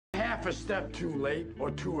half a step too late or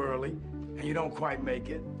too early, and you don't quite make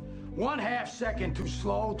it. 1/2 second too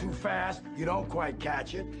slow, too fast, you don't quite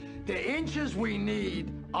catch it. The inches we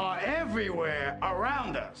need are everywhere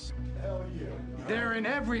around us. Hell yeah. They're in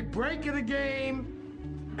every break of the game,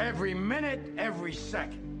 every minute, every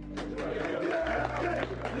second.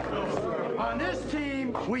 On this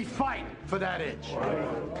team, we fight for that inch.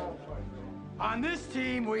 On this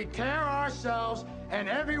team, we tear ourselves and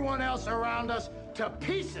everyone else around us to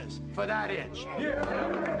pieces for that inch.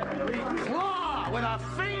 We claw with our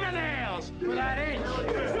fingernails for that inch.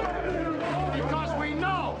 Because we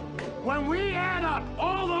know when we add up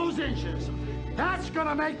all those inches, that's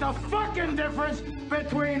gonna make the fucking difference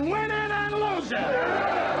between winning and losing.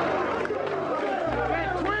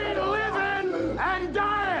 Between living and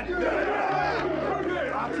dying.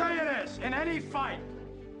 I'll tell you this, in any fight,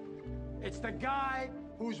 it's the guy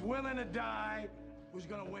who's willing to die who's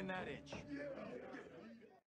gonna win that inch.